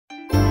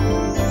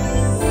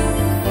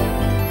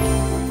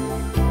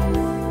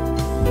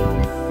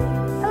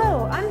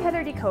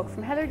Coke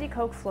from Heather D.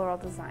 Coke Floral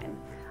Design.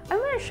 I'm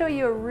going to show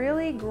you a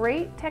really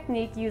great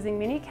technique using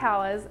Mini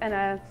Callas and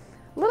a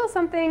little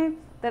something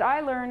that I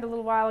learned a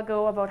little while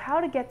ago about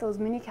how to get those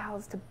Mini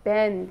Callas to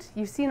bend.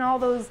 You've seen all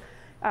those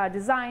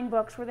design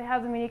books where they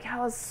have the Mini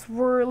Callas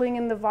swirling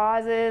in the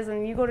vases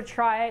and you go to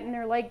try it and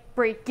they're like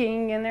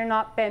breaking and they're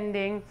not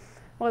bending.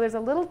 Well, there's a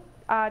little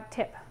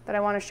tip that I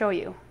want to show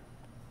you.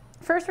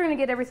 First, we're going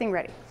to get everything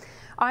ready.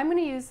 I'm going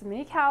to use some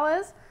Mini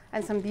Callas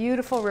and some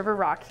beautiful river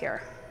rock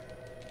here.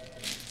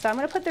 So I'm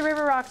going to put the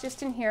river rock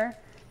just in here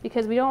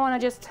because we don't want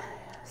to just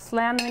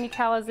slam the Mini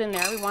Callas in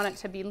there. We want it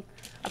to be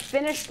a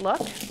finished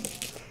look.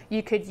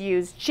 You could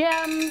use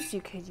gems,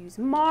 you could use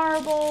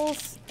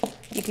marbles,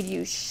 you could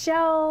use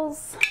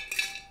shells,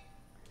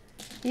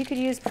 you could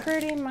use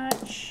pretty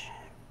much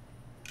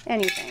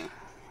anything.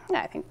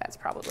 I think that's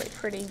probably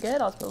pretty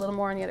good. I'll put a little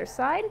more on the other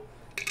side.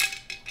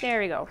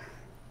 There we go.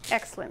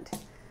 Excellent.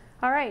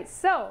 All right,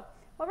 so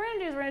what we're going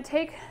to do is we're going to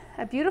take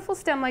a beautiful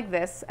stem like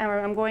this and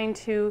we're going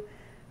to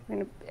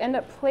end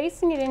up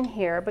placing it in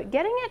here, but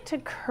getting it to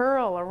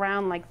curl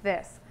around like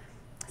this.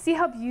 See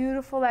how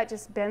beautiful that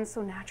just bends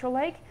so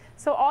natural-like?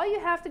 So all you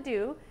have to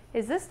do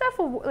is this stuff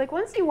will, like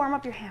once you warm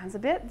up your hands a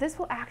bit, this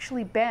will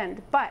actually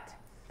bend. But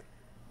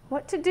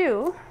what to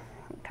do,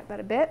 cut that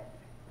a bit,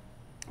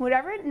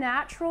 whatever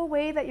natural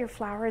way that your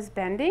flower is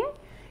bending,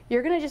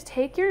 you're gonna just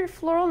take your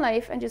floral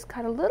knife and just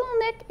cut a little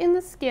nick in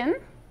the skin,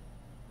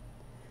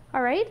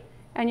 all right?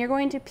 And you're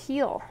going to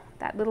peel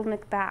that little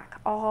nick back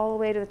all the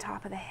way to the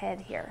top of the head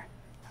here,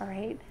 all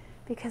right?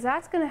 Because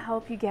that's gonna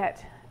help you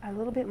get a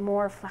little bit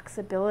more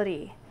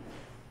flexibility.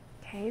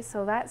 Okay,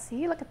 so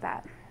see, look at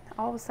that.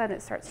 All of a sudden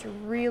it starts to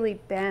really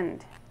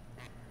bend.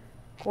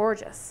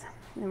 Gorgeous.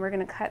 And we're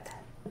gonna cut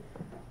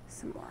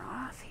some more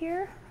off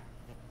here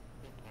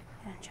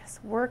and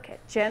just work it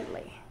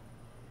gently.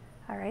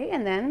 All right,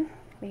 and then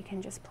we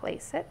can just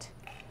place it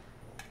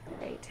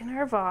right in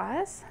our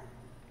vase.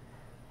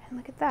 And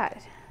look at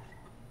that.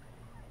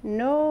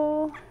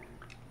 No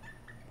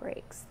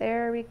breaks.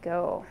 There we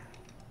go.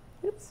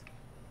 Oops,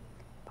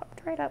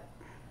 popped right up.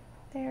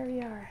 There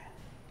we are.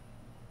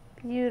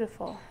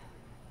 Beautiful.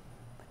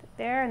 Put it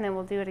there, and then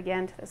we'll do it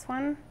again to this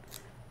one.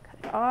 Cut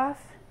it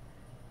off.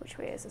 Which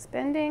way is this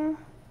bending?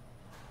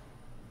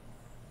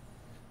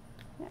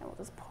 Now we'll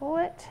just pull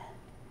it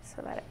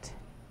so that it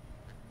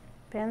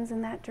bends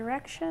in that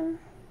direction.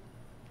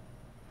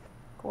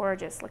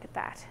 Gorgeous, look at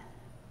that.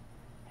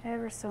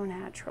 Ever so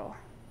natural.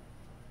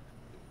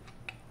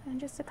 And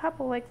just a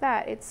couple like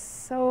that. It's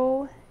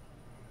so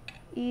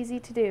easy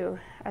to do.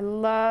 I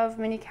love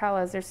Mini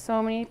Callas. There's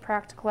so many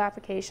practical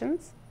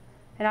applications.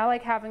 And I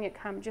like having it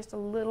come just a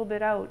little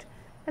bit out.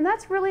 And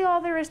that's really all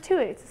there is to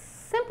it. It's a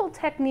simple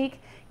technique.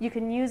 You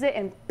can use it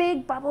in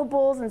big bubble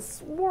bowls and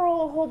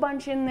swirl a whole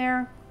bunch in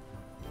there.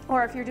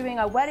 Or if you're doing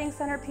a wedding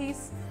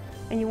centerpiece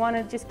and you want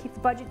to just keep the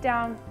budget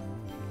down,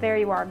 there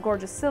you are.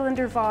 Gorgeous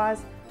cylinder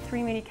vase,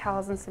 3 Mini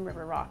Callas and some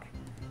river rock.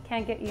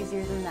 Can't get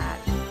easier than that.